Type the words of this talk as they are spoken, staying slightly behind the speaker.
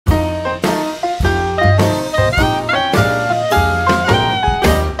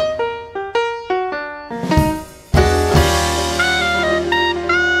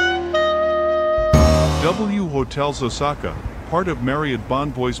Hotels Osaka, part of Marriott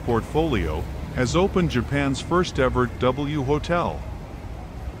Bonvoy's portfolio, has opened Japan's first-ever W Hotel.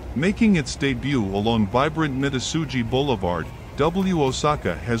 Making its debut along vibrant Mitasuji Boulevard, W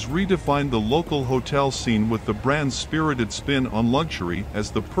Osaka has redefined the local hotel scene with the brand's spirited spin on luxury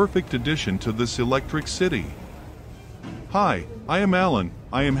as the perfect addition to this electric city. Hi, I am Alan.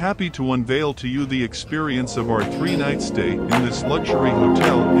 I am happy to unveil to you the experience of our 3-night stay in this luxury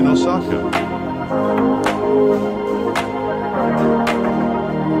hotel in Osaka.